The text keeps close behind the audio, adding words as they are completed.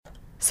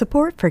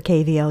Support for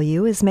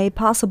KVLU is made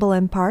possible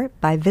in part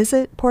by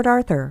Visit Port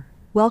Arthur,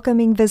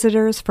 welcoming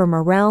visitors from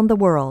around the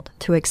world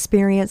to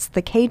experience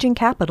the Cajun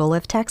capital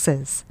of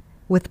Texas,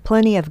 with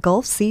plenty of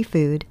Gulf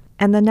seafood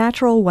and the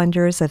natural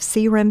wonders of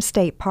Sea Rim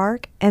State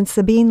Park and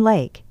Sabine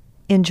Lake.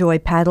 Enjoy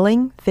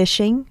paddling,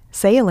 fishing,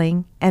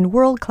 sailing, and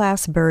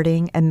world-class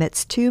birding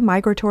amidst 2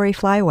 migratory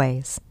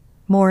flyways.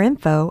 More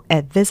info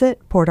at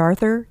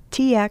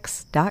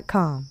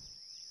visitportarthurtx.com.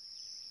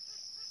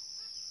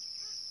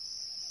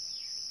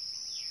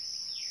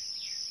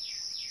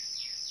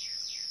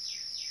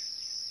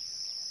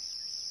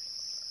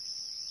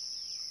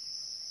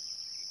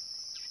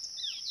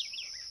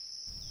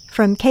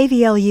 From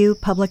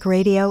KVLU Public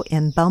Radio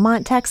in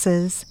Beaumont,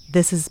 Texas,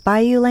 this is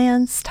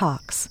Bayoulands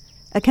Talks,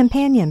 a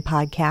companion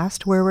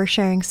podcast where we're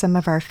sharing some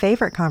of our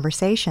favorite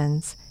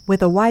conversations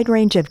with a wide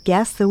range of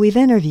guests that we've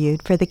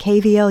interviewed for the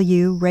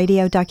KVLU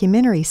radio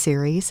documentary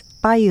series,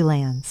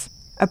 Bayoulands,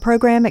 a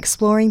program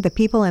exploring the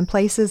people and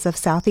places of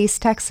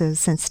Southeast Texas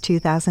since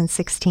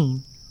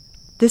 2016.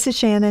 This is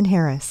Shannon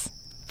Harris.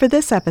 For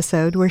this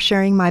episode, we're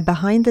sharing my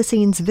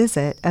behind-the-scenes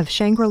visit of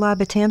Shangri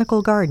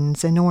Botanical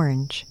Gardens in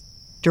Orange.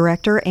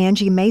 Director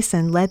Angie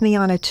Mason led me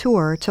on a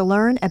tour to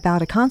learn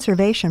about a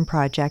conservation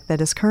project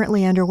that is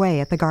currently underway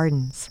at the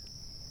gardens.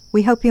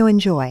 We hope you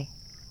enjoy.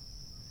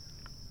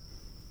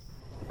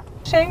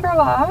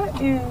 Shangri-La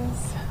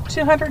is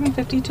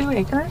 252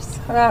 acres.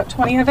 About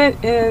 20 of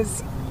it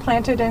is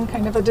planted in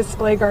kind of a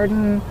display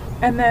garden,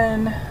 and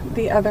then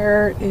the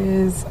other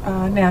is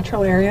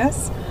natural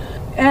areas.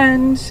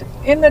 And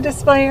in the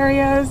display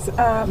areas,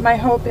 my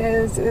hope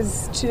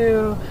is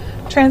to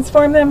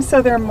transform them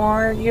so they're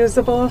more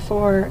usable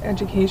for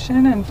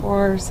education and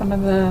for some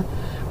of the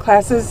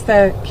classes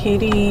that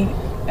Katie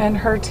and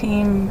her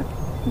team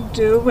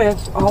do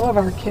with all of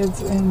our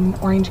kids in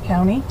Orange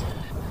County.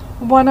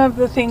 One of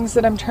the things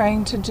that I'm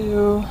trying to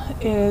do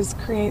is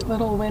create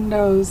little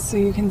windows so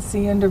you can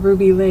see into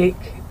Ruby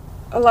Lake.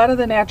 A lot of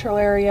the natural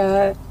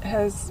area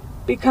has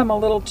become a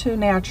little too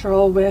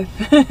natural with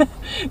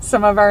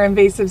some of our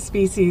invasive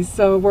species,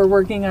 so we're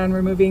working on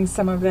removing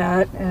some of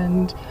that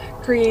and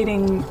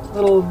creating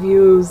little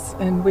views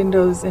and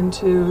windows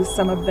into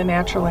some of the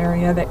natural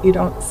area that you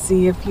don't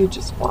see if you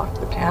just walk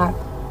the path.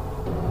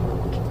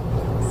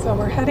 So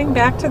we're heading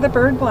back to the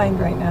bird blind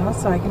right now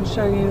so I can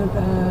show you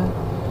the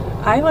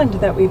island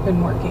that we've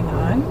been working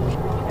on,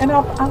 and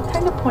I'll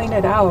kind of point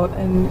it out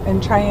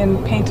and try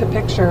and paint a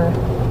picture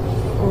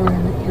for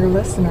your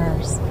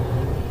listeners.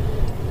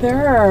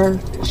 There are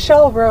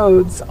shell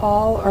roads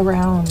all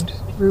around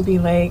Ruby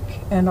Lake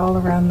and all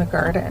around the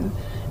garden.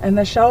 And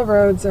the shell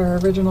roads are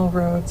original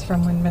roads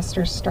from when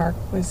Mr. Stark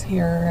was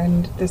here,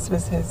 and this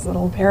was his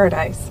little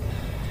paradise.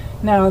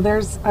 Now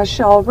there's a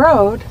shell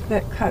road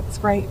that cuts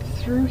right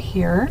through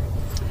here,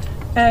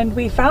 and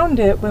we found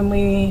it when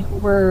we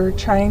were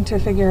trying to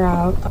figure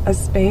out a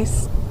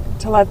space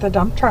to let the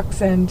dump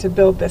trucks in to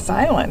build this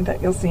island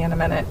that you'll see in a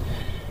minute.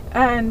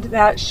 And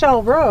that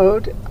shell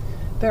road,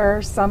 there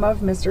are some of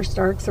Mr.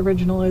 Stark's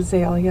original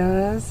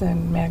azaleas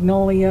and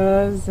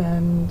magnolias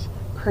and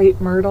crepe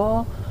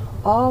myrtle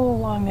all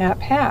along that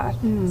path.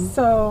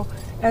 So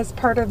as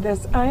part of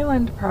this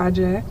island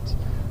project,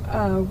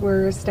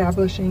 we're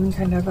establishing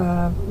kind of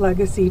a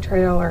legacy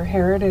trail or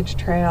heritage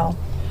trail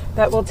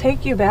that will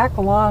take you back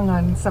along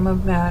on some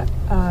of that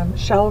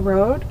shell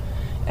road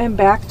and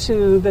back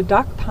to the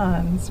duck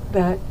ponds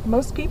that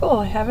most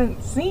people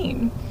haven't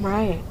seen.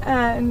 Right.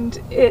 And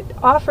it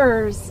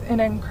offers an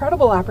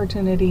incredible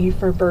opportunity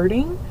for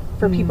birding,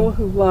 for people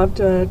who love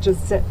to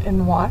just sit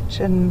and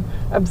watch and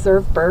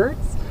observe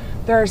birds.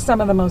 There are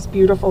some of the most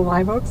beautiful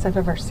live oaks I've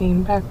ever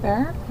seen back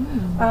there.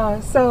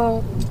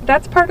 So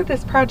that's part of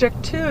this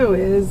project too,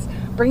 is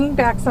bringing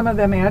back some of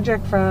the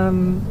magic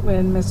from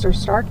when Mr.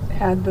 Stark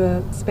had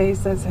the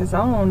space as his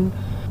own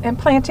and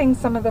planting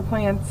some of the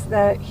plants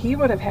that he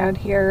would have had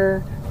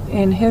here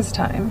in his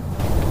time.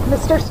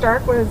 Mr.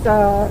 Stark was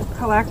a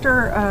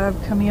collector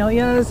of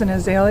camellias and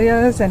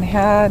azaleas and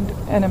had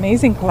an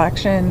amazing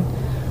collection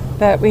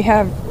that we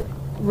have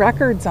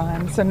records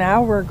on. So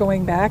now we're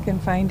going back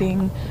and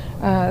finding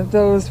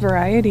those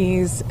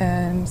varieties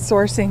and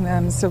sourcing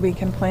them so we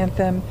can plant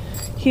them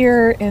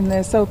here in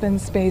this open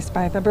space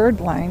by the bird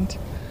blind.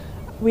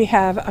 We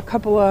have a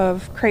couple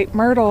of crepe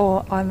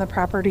myrtle on the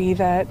property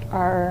that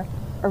are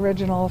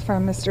original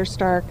from Mr.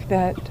 Stark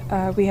that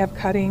we have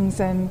cuttings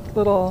and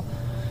little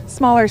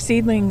smaller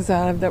seedlings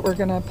of that we're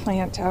going to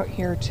plant out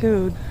here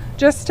too,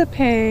 just to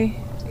pay,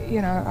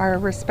 our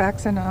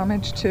respects and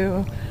homage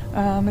to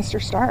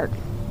Mr. Stark.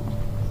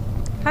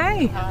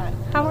 Hi. Hi.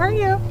 How are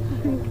you?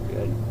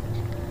 Good.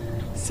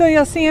 So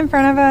you'll see in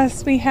front of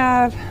us we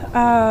have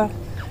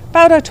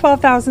about a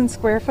 12,000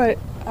 square foot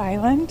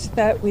island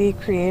that we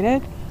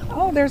created.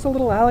 Oh, there's a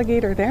little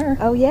alligator there.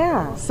 Oh,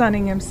 yeah.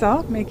 Sunning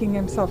himself, making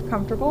himself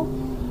comfortable.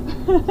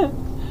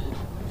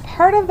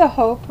 Part of the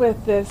hope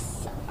with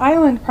this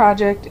island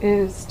project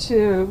is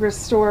to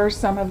restore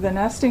some of the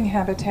nesting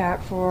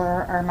habitat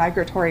for our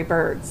migratory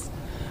birds.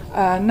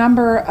 a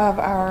number of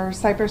our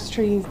cypress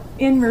trees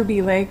in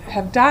Ruby Lake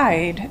have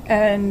died,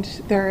 and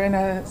they're in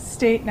a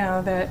state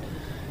now that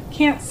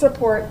can't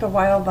support the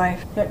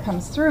wildlife that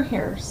comes through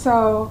here.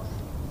 So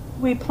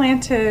we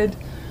planted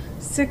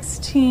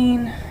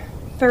 16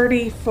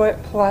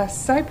 30-foot plus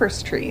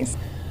cypress trees.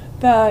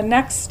 The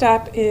next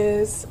step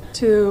is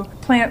to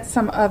plant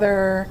some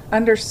other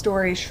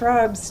understory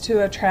shrubs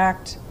to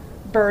attract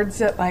birds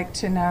that like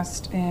to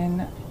nest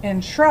in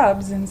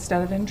shrubs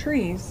instead of in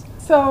trees.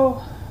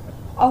 So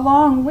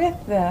along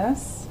with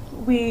this,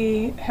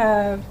 we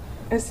have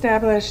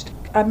established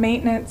a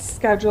maintenance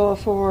schedule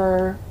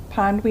for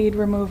pondweed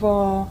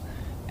removal,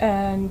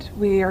 and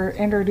we are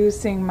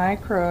introducing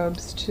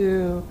microbes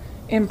to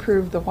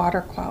improve the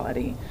water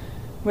quality.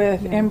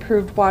 With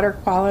improved water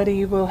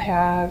quality, we'll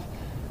have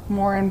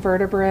more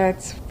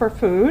invertebrates for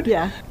food.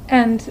 Yeah.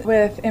 And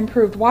with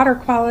improved water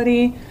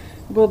quality,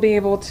 we'll be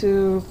able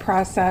to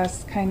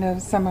process kind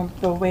of some of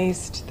the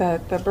waste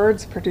that the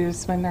birds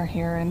produce when they're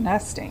here and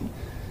nesting.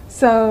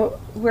 So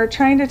we're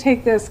trying to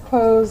take this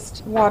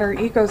closed water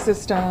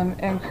ecosystem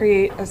and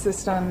create a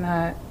system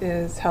that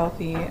is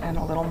healthy and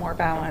a little more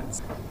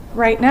balanced.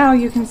 Right now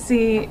you can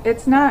see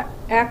it's not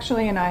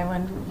actually an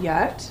island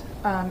yet.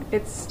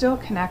 It's still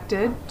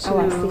connected to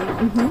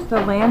the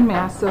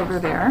landmass over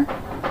there.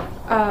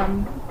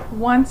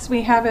 Once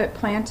we have it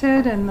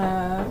planted and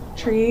the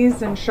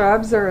trees and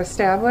shrubs are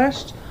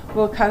established,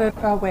 we'll cut it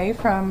away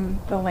from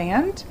the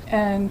land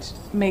and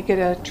make it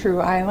a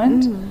true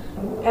island.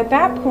 At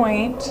that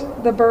point,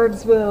 the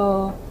birds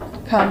will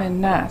come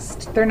and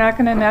nest. They're not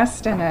going to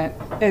nest in it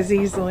as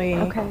easily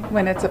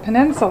when it's a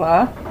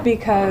peninsula,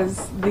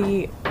 because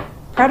the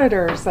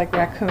predators like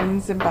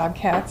raccoons and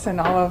bobcats and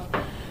all of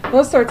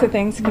those sorts of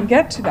things can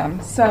get to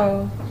them.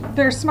 So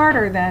they're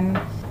smarter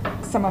than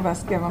some of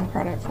us give them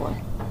credit for.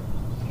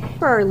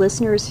 For our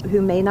listeners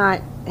who may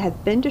not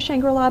have been to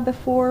Shangri-La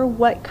before,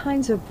 what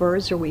kinds of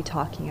birds are we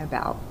talking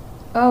about?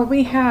 Oh,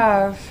 we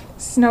have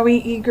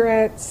snowy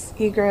egrets,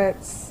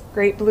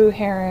 great blue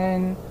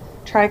heron,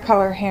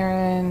 tricolor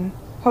heron.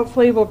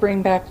 Hopefully we'll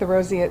bring back the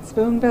roseate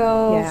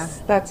spoonbills. Yeah.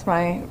 That's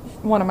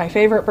one of my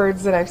favorite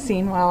birds that I've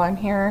seen while I'm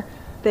here.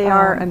 They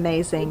are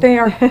amazing.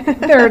 They're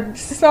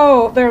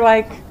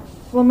like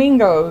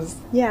flamingos.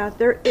 Yeah,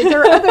 they're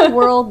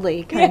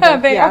otherworldly kind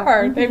of. They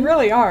are. They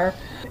really are.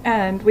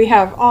 And we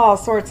have all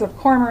sorts of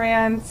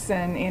cormorants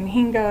and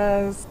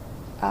anhingas,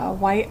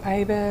 white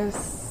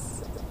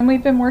ibis. And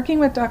we've been working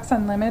with Ducks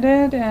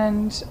Unlimited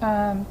and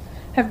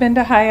have been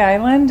to High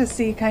Island to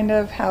see kind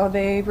of how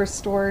they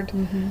restored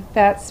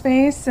that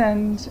space,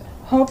 and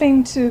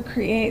hoping to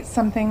create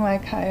something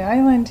like High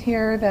Island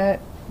here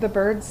that the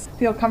birds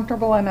feel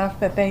comfortable enough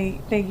that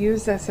they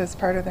use this as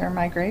part of their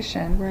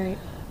migration. Right.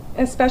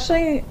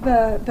 Especially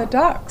the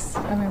ducks.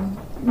 I mean,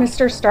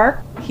 Mr.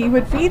 Stark, he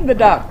would feed the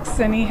ducks,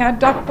 and he had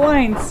duck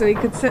blinds so he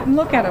could sit and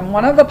look at them.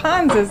 One of the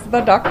ponds is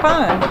the duck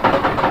pond.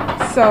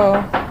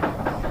 So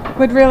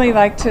would really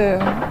like to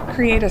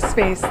create a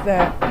space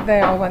that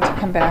they all want to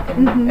come back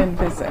and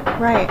visit.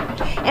 Right.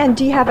 And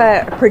do you have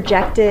a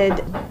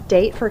projected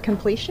date for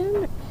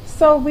completion?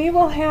 So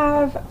we'll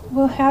have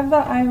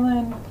the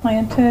island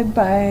planted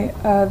by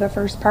the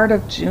first part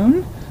of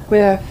June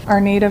with our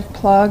native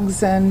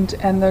plugs and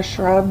the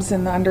shrubs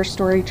and the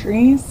understory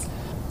trees.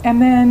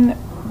 And then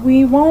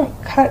we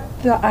won't cut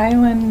the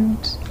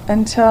island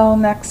until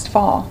next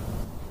fall.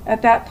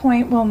 At that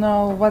point, we'll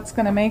know what's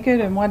going to make it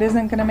and what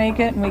isn't going to make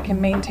it, and we can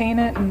maintain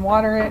it and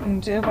water it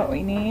and do what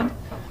we need.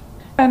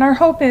 And our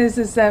hope is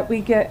that we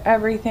get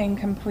everything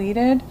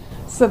completed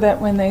so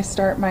that when they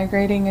start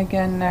migrating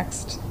again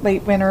next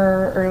late winter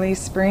or early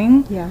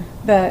spring,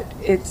 that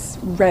it's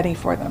ready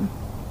for them.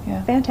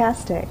 Yeah.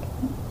 Fantastic.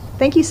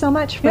 Thank you so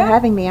much for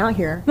having me out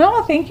here.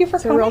 No, thank you for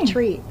coming. It's a real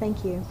treat.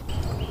 Thank you.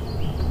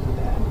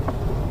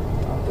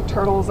 The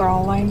turtles are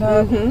all lined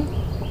up.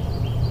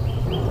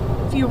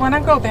 If you want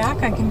to go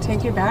back, I can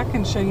take you back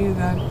and show you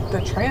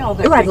the trail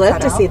that I'd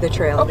love to see the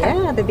trail. Okay.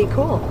 Yeah, that'd be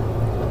cool.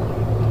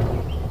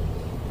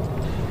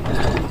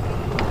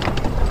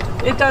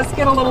 It does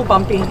get a little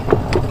bumpy.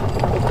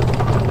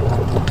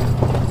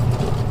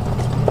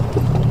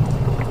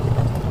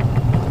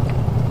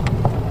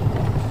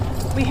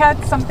 We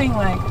had something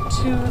like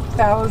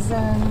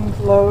 2,000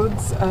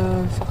 loads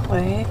of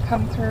clay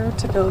come through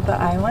to build the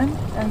island,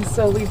 and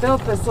so we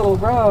built this little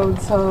road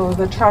so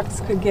the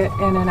trucks could get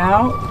in and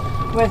out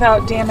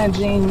without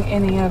damaging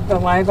any of the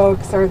live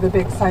oaks or the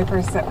big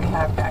cypress that we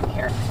have back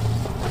here.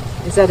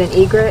 Is that an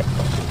egret?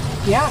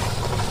 Yeah.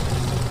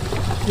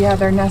 Yeah,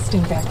 they're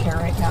nesting back here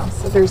right now,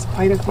 so there's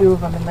quite a few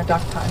of them in the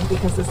duck pond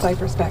because the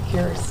cypress back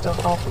here is still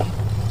healthy.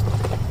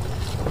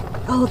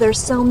 Oh, there's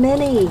so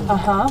many.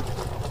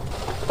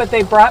 But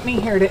they brought me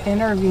here to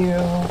interview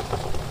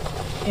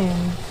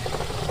in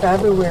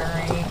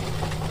February,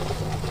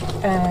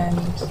 and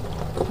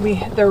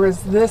there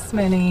was this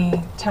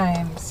many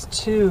times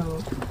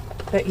too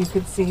that you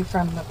could see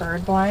from the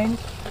bird blind,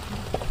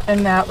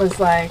 and that was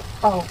like,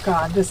 oh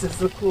God, this is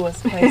the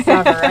coolest place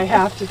ever.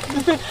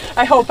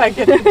 I hope I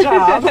get the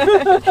job.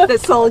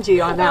 That sold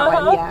you on that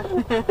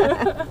one,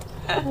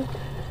 yeah.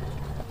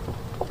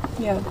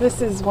 Yeah,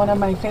 this is one of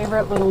my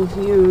favorite little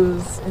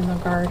views in the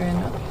garden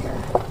up here.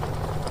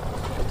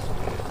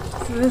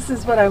 So this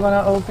is what I want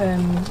to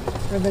open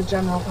for the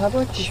general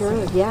public to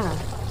Sure, see. yeah.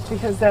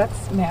 Because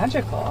that's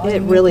magical. It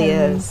really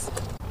is.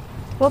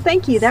 Well,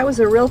 thank you. That was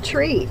a real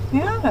treat.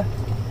 Yeah.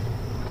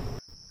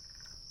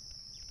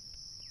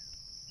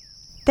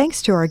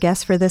 Thanks to our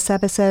guest for this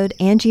episode,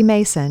 Angie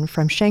Mason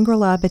from Shangri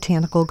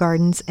Botanical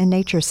Gardens and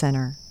Nature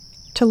Center.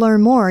 To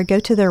learn more, go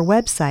to their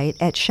website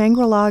at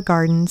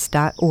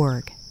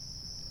shangrilagardens.org.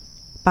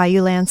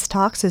 Bayoulands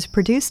Talks is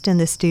produced in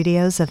the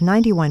studios of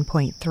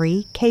 91.3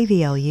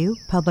 KVLU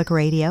Public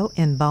Radio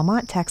in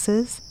Beaumont,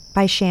 Texas,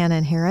 by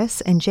Shannon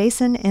Harris and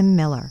Jason M.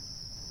 Miller.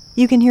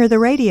 You can hear the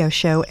radio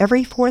show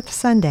every fourth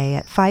Sunday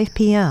at 5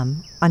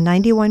 p.m. on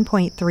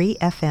 91.3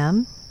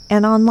 FM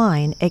and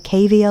online at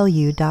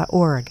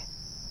kvlu.org.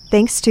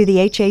 Thanks to the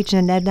H.H.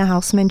 and Edna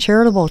Houseman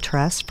Charitable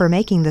Trust for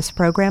making this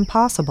program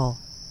possible.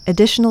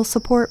 Additional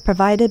support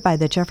provided by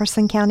the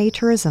Jefferson County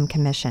Tourism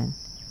Commission.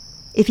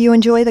 If you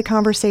enjoy the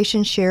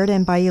conversation shared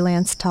in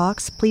Bayoulands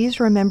Talks, please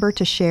remember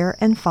to share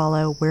and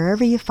follow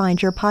wherever you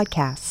find your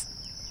podcasts.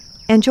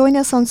 And join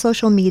us on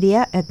social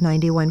media at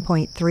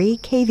 91.3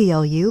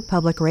 KVLU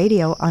Public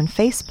Radio on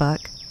Facebook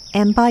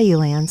and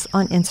Bayoulands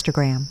on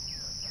Instagram.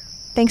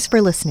 Thanks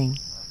for listening.